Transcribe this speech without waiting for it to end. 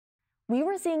We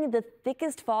were seeing the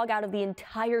thickest fog out of the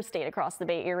entire state across the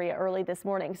Bay Area early this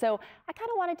morning. So I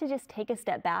kind of wanted to just take a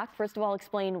step back. First of all,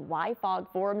 explain why fog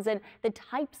forms and the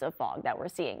types of fog that we're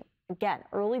seeing. Again,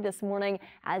 early this morning,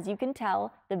 as you can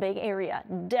tell, the Bay Area,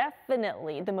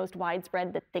 definitely the most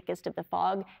widespread, the thickest of the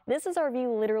fog. This is our view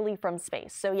literally from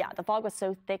space. So yeah, the fog was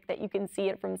so thick that you can see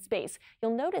it from space.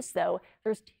 You'll notice though,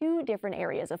 there's two different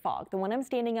areas of fog. The one I'm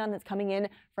standing on that's coming in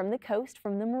from the coast,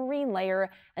 from the marine layer,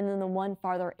 and then the one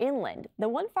farther inland. The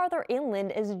one farther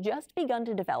inland has just begun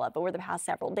to develop over the past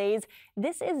several days.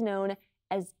 This is known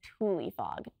as Thule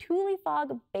fog. Thule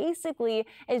fog basically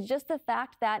is just the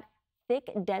fact that thick,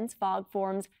 dense fog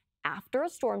forms after a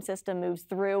storm system moves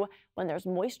through. When there's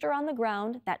moisture on the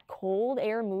ground, that cold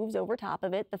air moves over top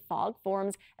of it. The fog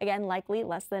forms, again, likely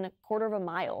less than a quarter of a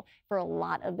mile for a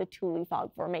lot of the Thule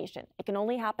fog formation. It can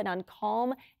only happen on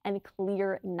calm and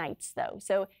clear nights, though.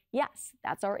 So yes,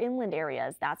 that's our inland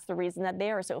areas. That's the reason that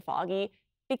they are so foggy,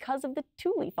 because of the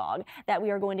Thule fog that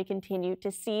we are going to continue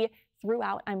to see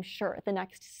throughout, I'm sure, the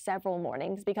next several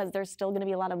mornings, because there's still going to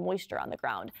be a lot of moisture on the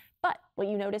ground. But what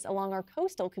you notice along our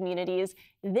coastal communities,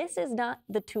 this is not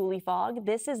the Thule fog.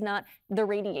 This is not the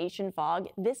radiation fog.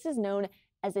 This is known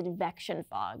as advection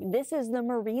fog. This is the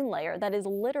marine layer that is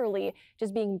literally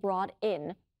just being brought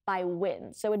in by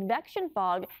winds. So advection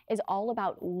fog is all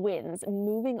about winds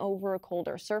moving over a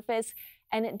colder surface,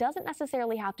 and it doesn't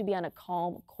necessarily have to be on a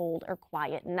calm, cold, or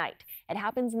quiet night. It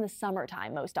happens in the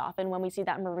summertime most often when we see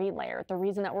that marine layer. The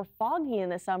reason that we're foggy in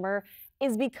the summer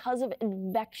is because of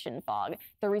advection fog.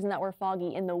 The reason that we're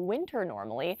foggy in the winter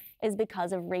normally is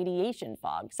because of radiation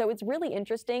fog. So it's really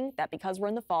interesting that because we're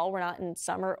in the fall, we're not in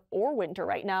summer or winter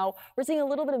right now, we're seeing a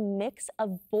little bit of mix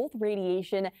of both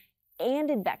radiation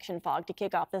and advection fog to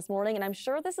kick off this morning. And I'm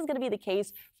sure this is going to be the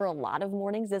case for a lot of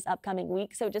mornings this upcoming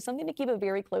week. So just something to keep a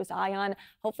very close eye on.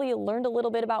 Hopefully you learned a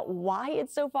little bit about why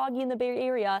it's so foggy in the Bay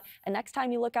Area. And next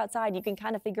time you look outside, you can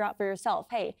kind of figure out for yourself,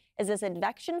 hey, is this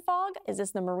advection fog? Is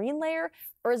this the marine layer?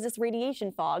 Or is this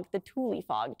radiation fog, the Thule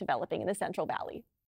fog developing in the Central Valley?